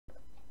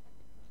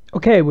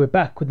Okay, we're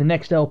back with the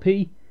next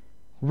LP.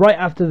 Right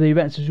after the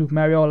events of Super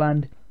Mario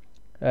Land,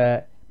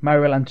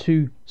 Mario Land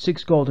 2,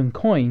 6 golden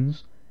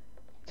coins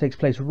takes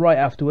place right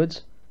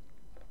afterwards.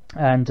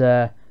 And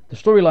the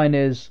storyline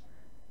is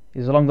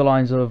along the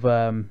lines of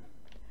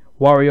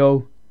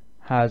Wario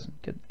has...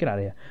 Get out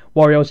of here.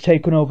 Wario has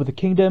taken over the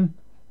kingdom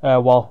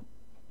while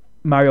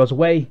Mario's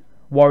away.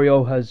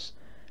 Wario has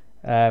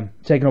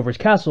taken over his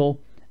castle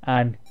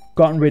and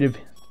gotten rid of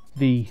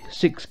the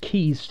 6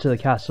 keys to the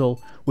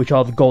castle, which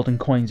are the golden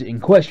coins in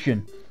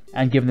question,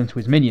 and given them to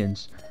his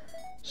minions.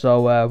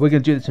 So we're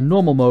going to do this in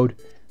normal mode.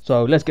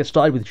 So let's get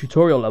started with the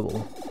tutorial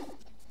level.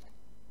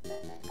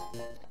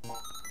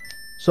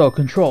 So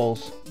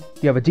controls: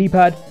 you have a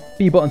D-pad,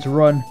 B button to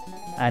run,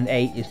 and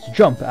A is to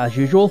jump as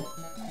usual.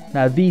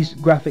 Now these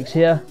graphics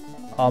here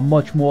are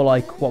much more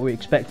like what we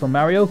expect from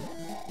Mario.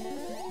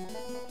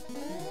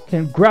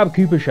 Can grab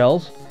Koopa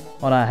shells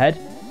on our head.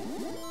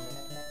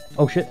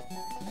 Oh shit.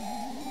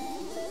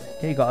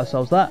 Okay, got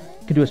ourselves that.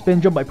 Can do a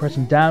spin jump by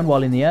pressing down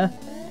while in the air.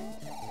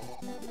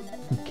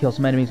 Can kill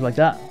some enemies like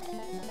that.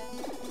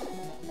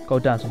 Go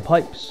down some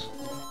pipes.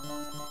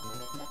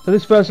 So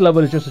this first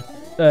level is just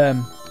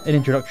an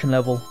introduction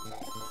level.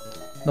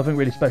 Nothing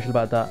really special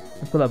about that.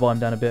 Let's put that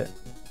volume down a bit.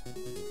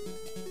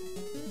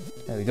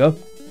 There we go.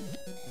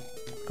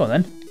 Go on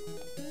then.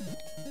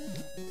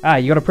 Ah,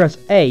 you gotta press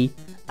A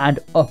and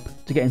up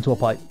to get into a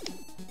pipe.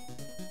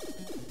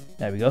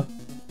 There we go.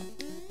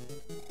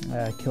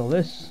 Kill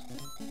this.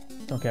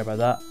 Don't care about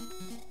that.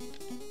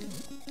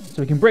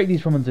 So we can break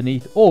these from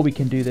underneath, or we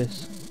can do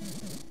this,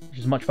 which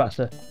is much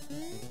faster.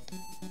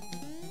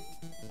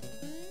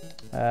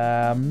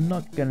 I'm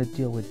not going to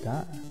deal with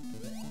that.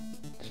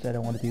 Instead I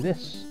want to do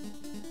this.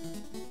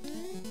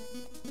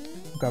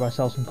 Grab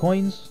ourselves some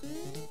coins.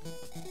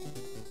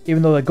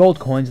 Even though they're gold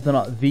coins, they're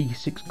not the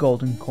 6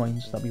 golden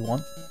coins that we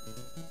want.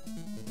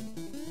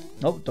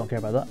 Nope, don't care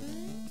about that.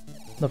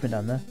 Nothing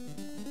down there.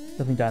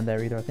 Nothing down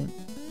there either, I think.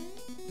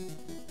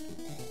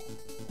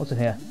 What's in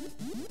here?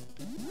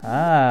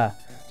 Ah,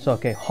 so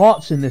okay,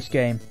 hearts in this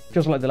game,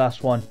 just like the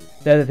last one,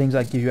 they're the things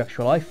that give you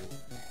extra life.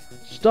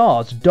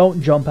 Stars don't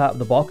jump out of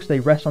the box, they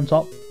rest on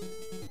top.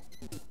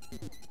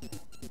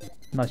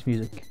 Nice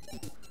music.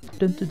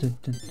 I'm just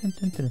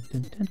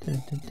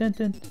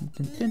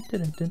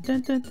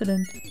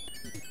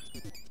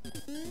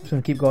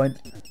gonna keep going.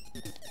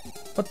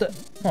 What the?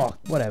 Oh,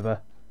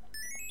 whatever.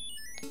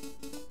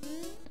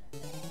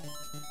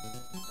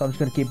 So I'm just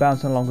gonna keep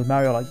bouncing along with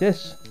Mario like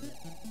this.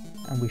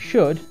 And we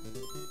should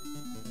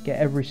get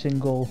every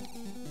single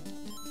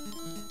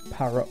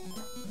power up.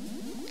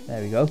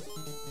 There we go.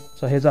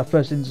 So here's our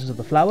first instance of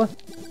the flower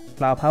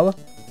power.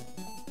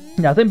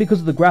 Now I think because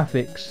of the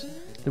graphics,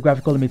 the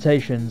graphical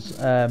limitations,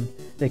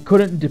 they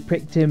couldn't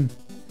depict him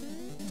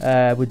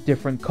with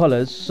different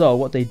colours. So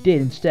what they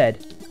did instead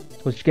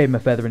was just gave him a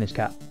feather in his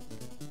cap.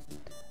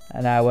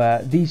 And now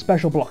these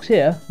special blocks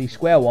here, these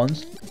square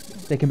ones,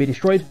 they can be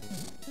destroyed.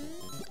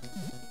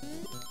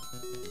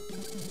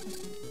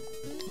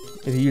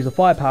 If you use the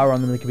firepower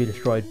on them, they can be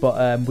destroyed.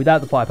 But without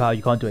the firepower,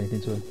 you can't do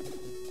anything to them.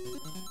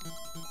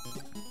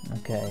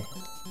 Okay,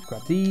 let's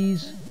grab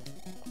these.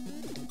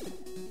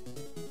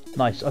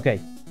 Nice. Okay,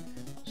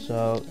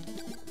 so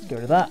let's get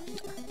rid of that.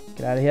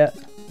 Get out of here.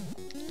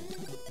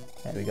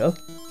 There we go.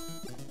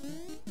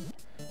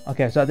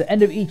 Okay, so at the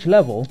end of each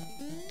level,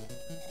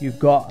 you've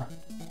got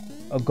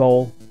a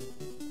goal,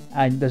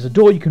 and there's a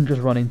door you can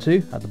just run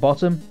into at the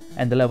bottom,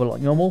 end the level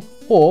like normal.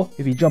 Or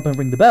if you jump and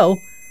ring the bell,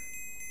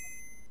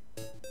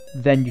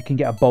 then you can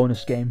get a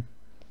bonus game.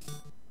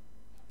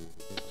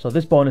 So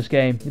this bonus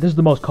game, this is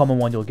the most common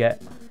one you'll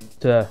get.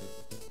 To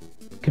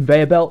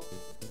conveyor belt,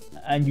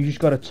 and you just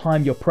got to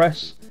time your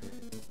press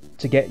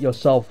to get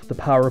yourself the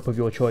power up of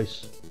your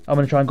choice. I'm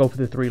going to try and go for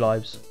the 3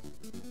 lives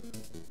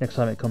next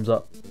time it comes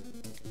up.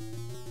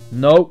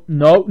 No,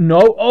 no,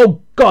 no.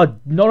 Oh god,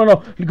 no, no,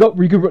 no. You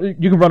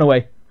can run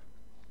away.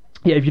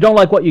 Yeah, if you don't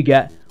like what you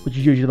get, which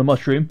is usually the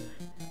mushroom,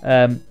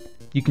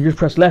 you can just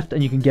press left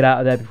and you can get out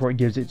of there before it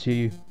gives it to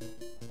you.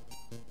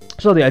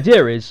 So the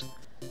idea is,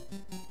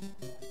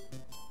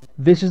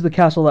 this is the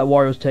castle that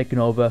Wario's taken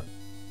over.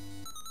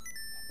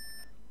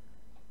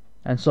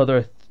 And so there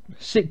are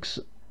 6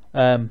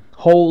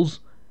 holes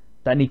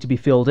that need to be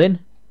filled in.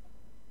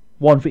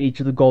 1 for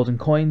each of the golden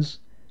coins,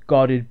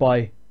 guarded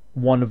by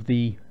one of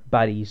the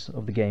baddies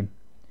of the game.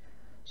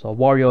 So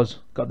Wario's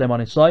got them on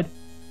his side.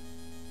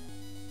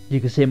 You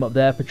can see him up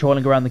there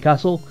patrolling around the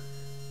castle.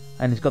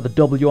 And he's got the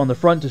W on the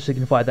front to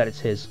signify that it's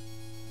his.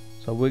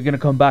 So we're going to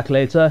come back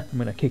later. I'm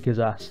going to kick his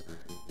ass.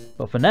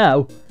 But for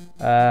now,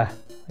 I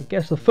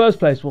guess the first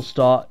place we'll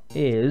start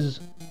is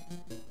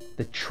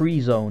the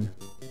tree zone.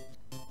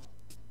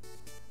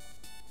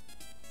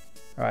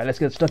 Alright, let's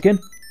get stuck in.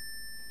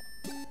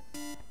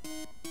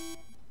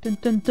 Dun,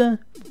 dun, dun.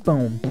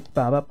 Boom.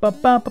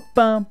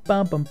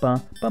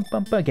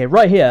 Okay,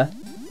 right here,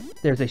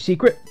 there's a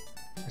secret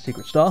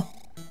star.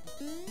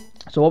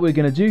 So what we're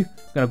going to do,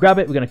 we're going to grab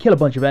it, we're going to kill a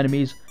bunch of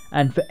enemies,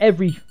 and for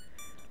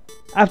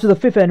after the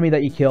 5th enemy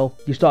that you kill,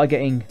 you start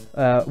getting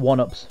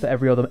 1-ups for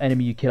every other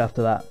enemy you kill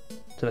after that.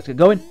 So let's get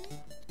going.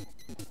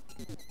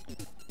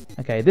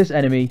 Okay, this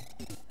enemy,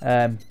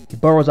 he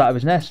burrows out of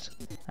his nest,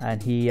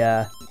 and he,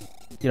 you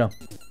know,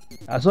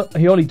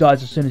 he only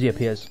dies as soon as he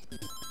appears.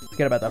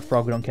 Forget about that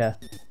frog, we don't care.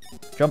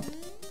 Jump.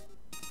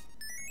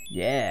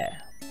 Yeah.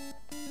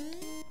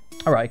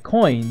 Alright,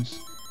 coins.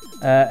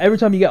 Every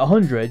time you get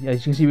 100, as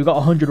you can see we've got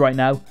 100 right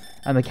now,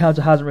 and the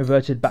counter hasn't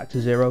reverted back to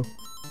 0.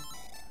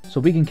 So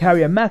we can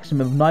carry a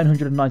maximum of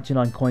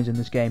 999 coins in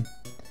this game.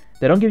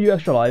 They don't give you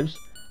extra lives,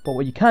 but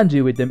what you can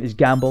do with them is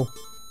gamble.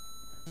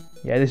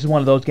 Yeah, this is one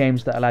of those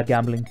games that allow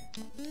gambling.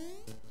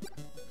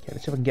 Okay,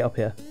 let's see if I can get up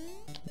here.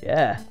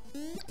 Yeah.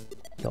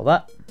 Kill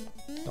that.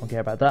 Don't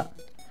care about that.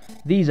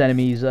 These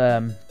enemies, they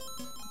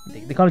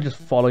kind of just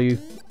follow you.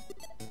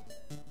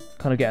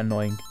 Kind of get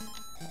annoying.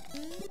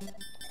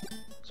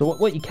 So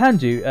what you can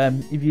do,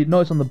 if you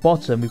notice on the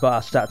bottom, we've got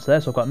our stats there.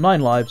 So I've got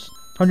 9 lives,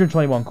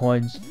 121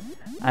 coins,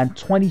 and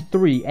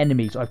 23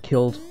 enemies I've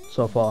killed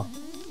so far.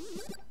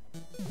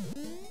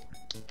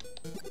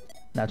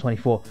 Now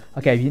 24.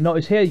 Okay, if you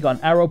notice here, you've got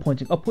an arrow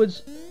pointing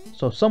upwards.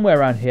 So somewhere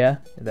around here,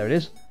 there it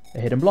is, a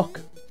hidden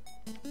block.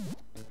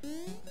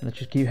 And let's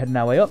just keep heading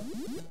our way up.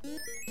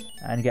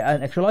 And get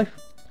an extra life.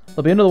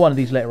 There'll be another one of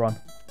these later on.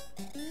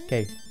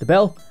 Okay, the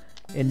bell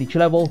in each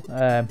level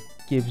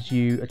gives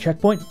you a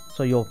checkpoint.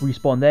 So you'll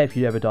respawn there if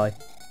you ever die.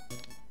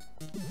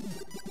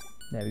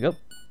 There we go.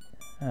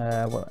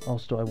 What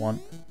else do I want?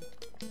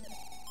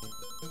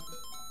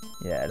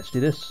 Yeah, let's do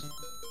this.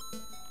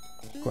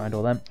 Grind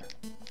all them.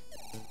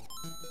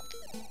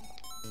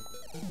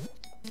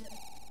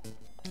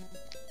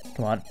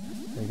 Come on.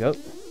 There we go.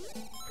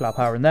 Flower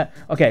power in there.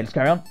 Okay, let's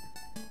carry on.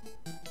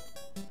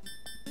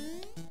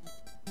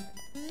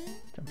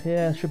 Jump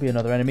here. Should be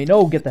another enemy.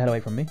 No, get the hell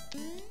away from me.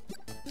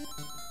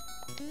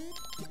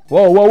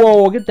 Whoa, whoa,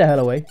 whoa. Get the hell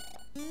away.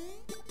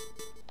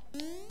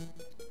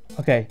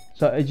 Okay,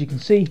 so as you can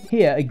see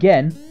here,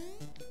 again,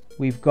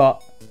 we've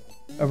got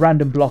a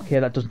random block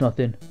here that does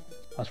nothing,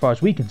 as far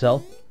as we can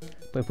tell.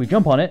 But if we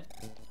jump on it,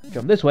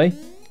 jump this way,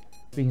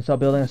 we can start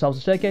building ourselves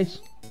a staircase.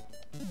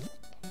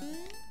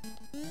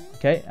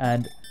 Okay,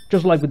 and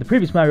just like with the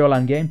previous Mario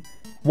Land game,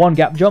 one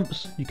gap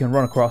jumps, you can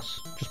run across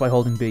just by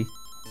holding B.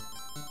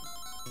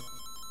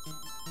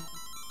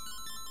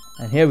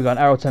 And here we've got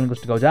an arrow telling us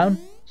to go down,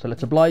 so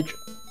let's oblige.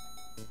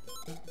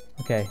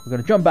 Okay, we're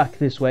going to jump back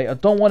this way. I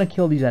don't want to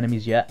kill these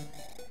enemies yet.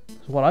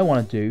 So what I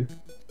want to do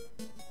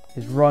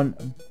is run...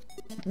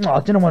 Oh, I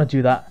didn't want to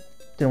do that.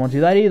 Didn't want to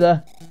do that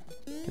either.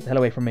 Get the hell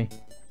away from me.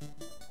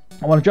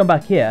 I want to jump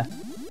back here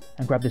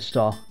and grab this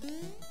star.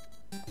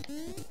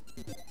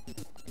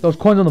 Those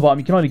coins on the bottom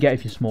you can only get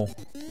if you're small.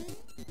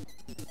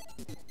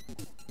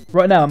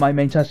 Right now my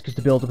main task is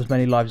to build up as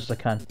many lives as I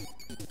can.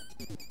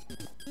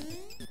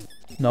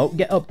 No,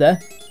 get up there.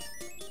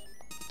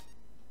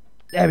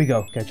 There we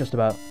go. Okay, just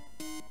about.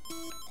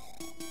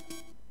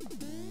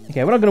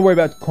 Okay, we're not going to worry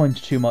about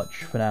coins too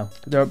much for now.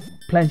 There are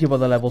plenty of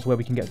other levels where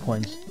we can get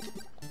coins.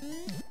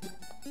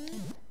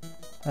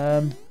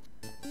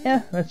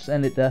 Yeah, let's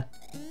end it there.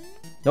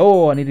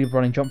 Oh, I need a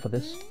running jump for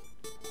this.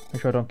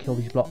 Make sure I don't kill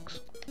these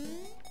blocks.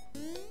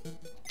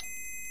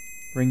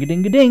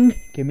 Ring-a-ding-a-ding!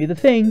 Give me the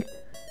thing!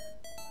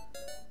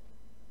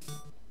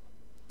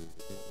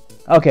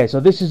 Okay, so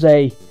this is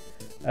a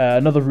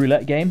another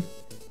roulette game.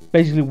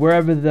 Basically,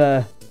 wherever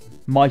the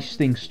mice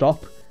things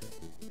stop,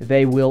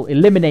 they will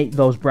eliminate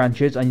those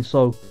branches, and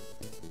so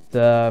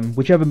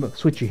whichever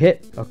switch you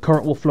hit, a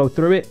current will flow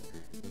through it,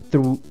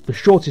 through the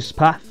shortest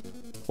path,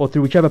 or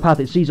through whichever path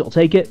it sees, it'll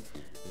take it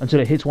until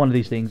it hits one of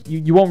these things.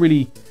 You won't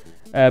really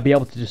be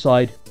able to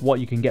decide what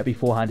you can get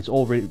beforehand. It's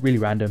all really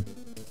random.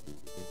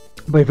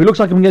 But if it looks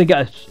like I'm going to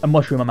get a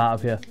mushroom, I'm out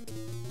of here.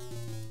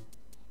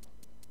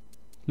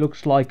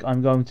 Looks like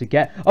I'm going to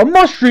get a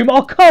mushroom!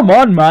 Oh, come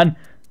on, man!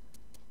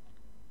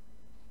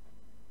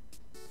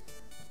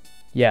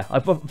 Yeah, I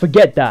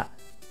forget that.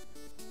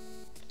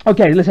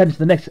 Okay, let's head into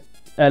the next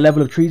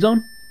level of tree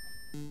zone.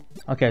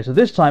 Okay, so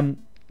this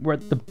time we're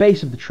at the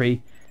base of the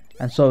tree,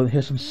 and so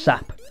here's some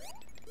sap.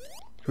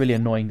 It's really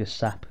annoying, this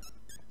sap.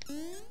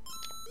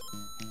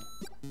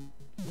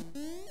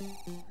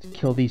 Let's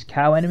kill these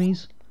cow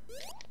enemies.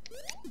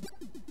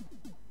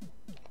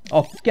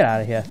 Oh, get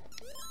out of here.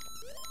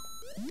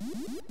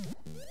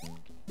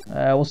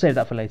 We'll save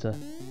that for later.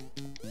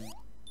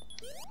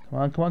 Come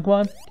on, come on, come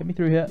on. Get me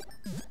through here.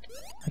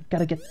 I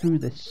gotta get through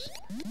this.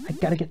 I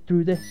gotta get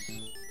through this.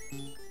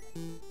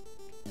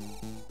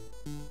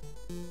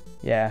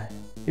 Yeah.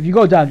 If you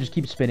go down, just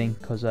keep spinning,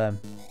 because yeah,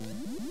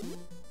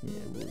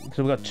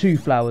 so we've got 2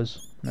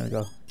 flowers. There we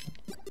go.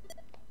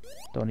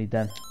 Don't need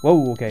them.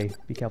 Whoa, okay.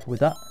 Be careful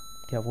with that.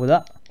 Careful with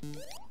that.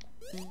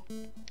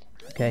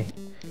 Okay.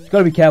 You've got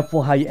to be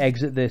careful how you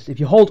exit this. If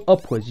you hold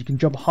upwards, you can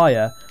jump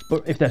higher,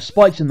 but if there's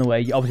spikes in the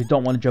way, you obviously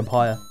don't want to jump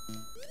higher.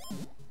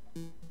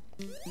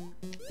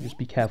 Just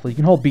be careful. You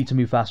can hold B to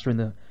move faster in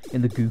the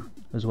goo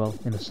as well,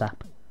 in the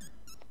sap.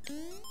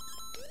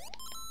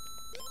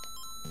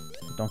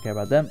 Don't care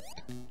about them.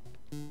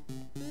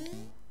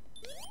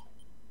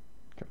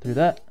 Jump through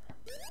that.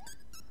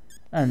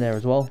 And there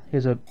as well.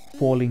 Here's a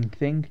falling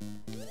thing.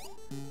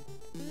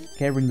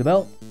 Okay, ring the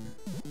bell.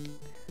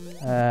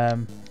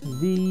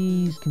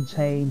 These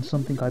contain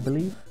something, I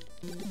believe.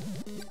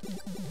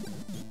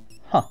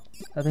 Huh.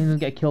 That thing doesn't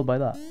get killed by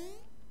that.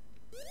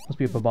 Must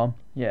be up a bomb.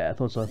 Yeah, I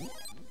thought so.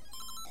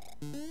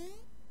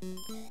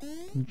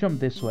 Can jump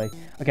this way.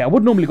 Okay, I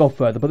would normally go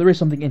further, but there is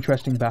something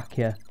interesting back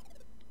here.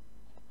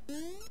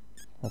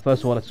 Well,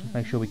 first of all, let's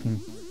make sure we can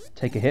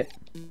take a hit.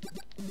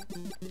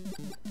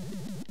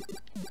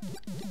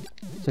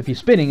 So if you're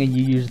spinning and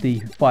you use the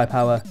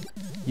firepower,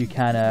 you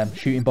can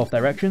shoot in both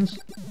directions.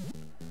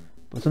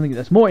 But something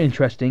that's more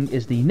interesting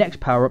is the next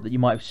power-up that you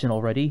might have seen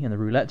already in the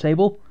roulette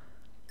table.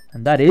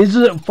 And that is...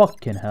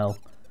 fucking hell.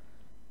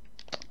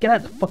 Get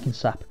out the fucking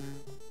sap.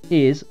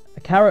 Is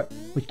a carrot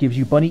which gives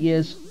you bunny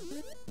ears.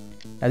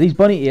 Now these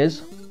bunny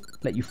ears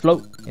let you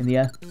float in the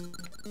air.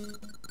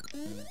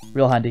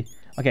 Real handy.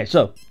 Okay,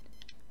 so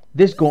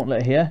this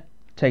gauntlet here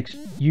makes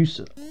use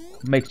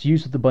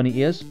of the bunny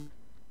ears.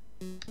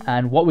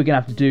 And what we're going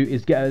to have to do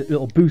is get a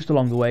little boost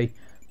along the way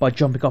by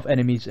jumping off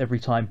enemies every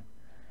time.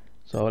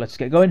 So let's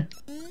get going.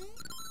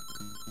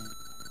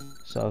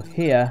 So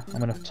here, I'm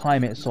going to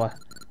time it so I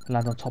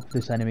land on top of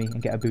this enemy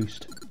and get a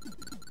boost.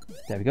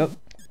 There we go.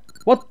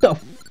 What the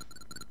f...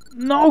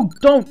 No,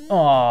 don't...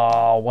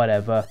 Oh,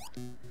 whatever.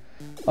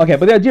 Okay,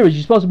 but the idea is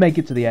you're supposed to make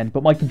it to the end,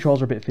 but my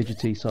controls are a bit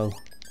fidgety, so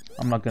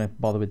I'm not going to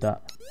bother with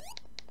that.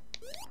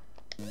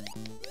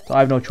 So I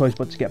have no choice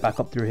but to get back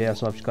up through here,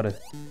 so I've just got to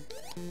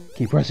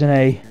keep pressing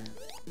A,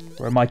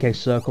 or in my case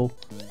circle,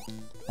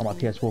 on my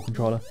PS4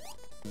 controller.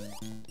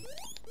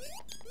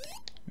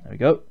 There we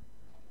go.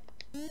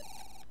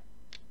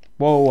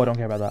 Whoa, I don't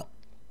care about that.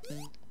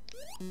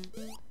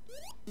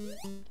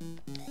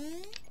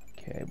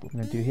 Okay, what we're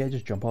going to do here,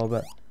 just jump over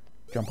it.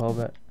 Jump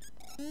over it.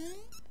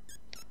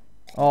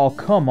 Oh,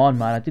 come on,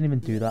 man, I didn't even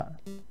do that.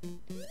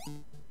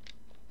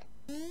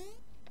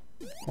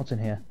 What's in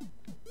here?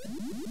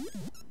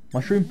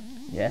 Mushroom?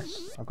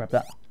 Yes, I'll grab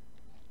that.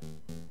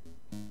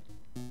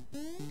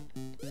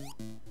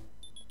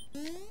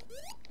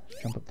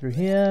 Jump up through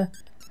here.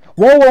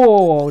 Whoa, whoa,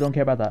 whoa, whoa, don't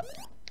care about that.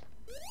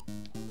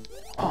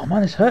 Oh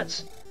man, this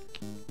hurts.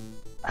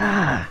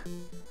 Ah!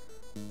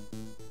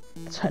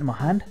 It's hurting my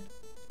hand.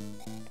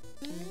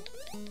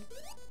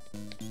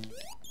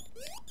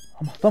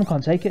 Oh, my thumb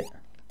can't take it.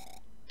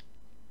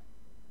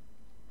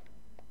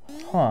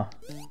 Huh.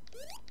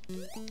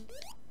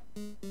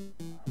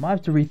 I might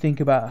have to rethink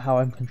about how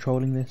I'm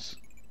controlling this.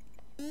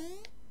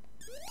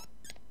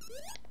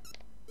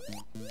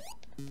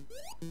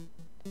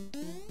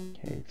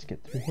 Okay, let's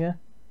get through here.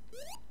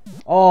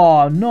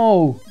 Oh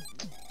no!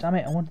 Damn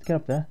it, I wanted to get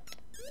up there.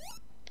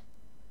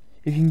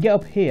 If you can get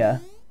up here,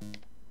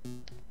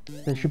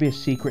 there should be a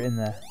secret in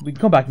there. We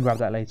can come back and grab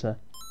that later.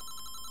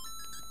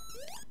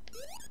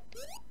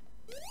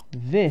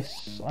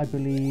 This, I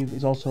believe,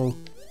 is also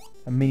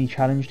a mini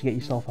challenge to get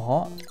yourself a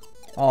heart.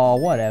 Oh,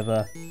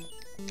 whatever.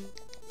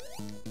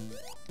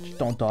 Just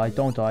don't die,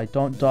 don't die,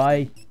 don't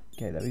die.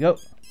 Okay, there we go.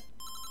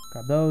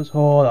 Grab those.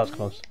 Oh, that was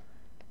close.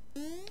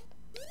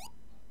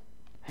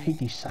 I hate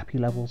these sappy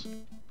levels.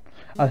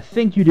 I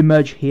think you'd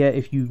emerge here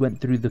if you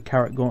went through the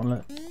carrot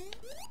gauntlet.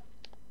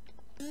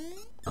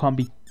 Can't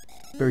be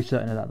very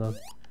certain of that though.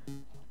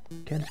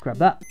 Okay, let's grab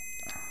that.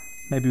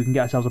 Maybe we can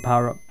get ourselves a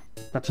power up.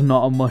 That's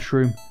not a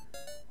mushroom.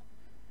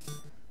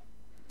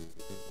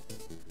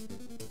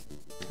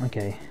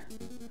 Okay,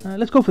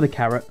 let's go for the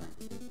carrot.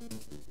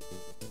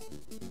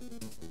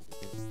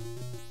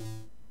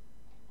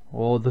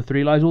 Or the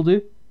 3 lives will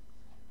do.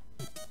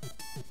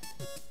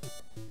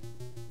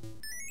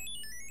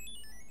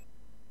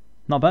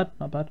 Not bad,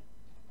 not bad.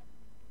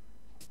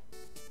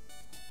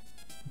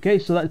 Okay,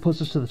 so that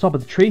puts us to the top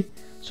of the tree.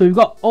 So we've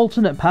got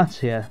alternate paths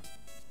here.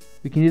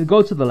 We can either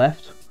go to the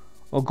left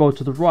or go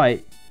to the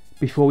right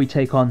before we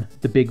take on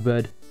the big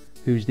bird,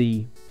 who's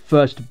the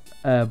first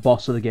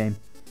boss of the game.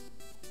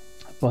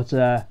 But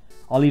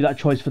I'll leave that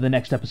choice for the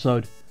next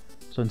episode.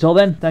 So until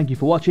then, thank you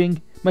for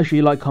watching. Make sure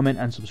you like, comment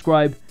and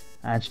subscribe.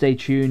 And stay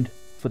tuned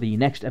for the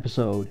next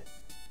episode.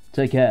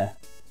 Take care.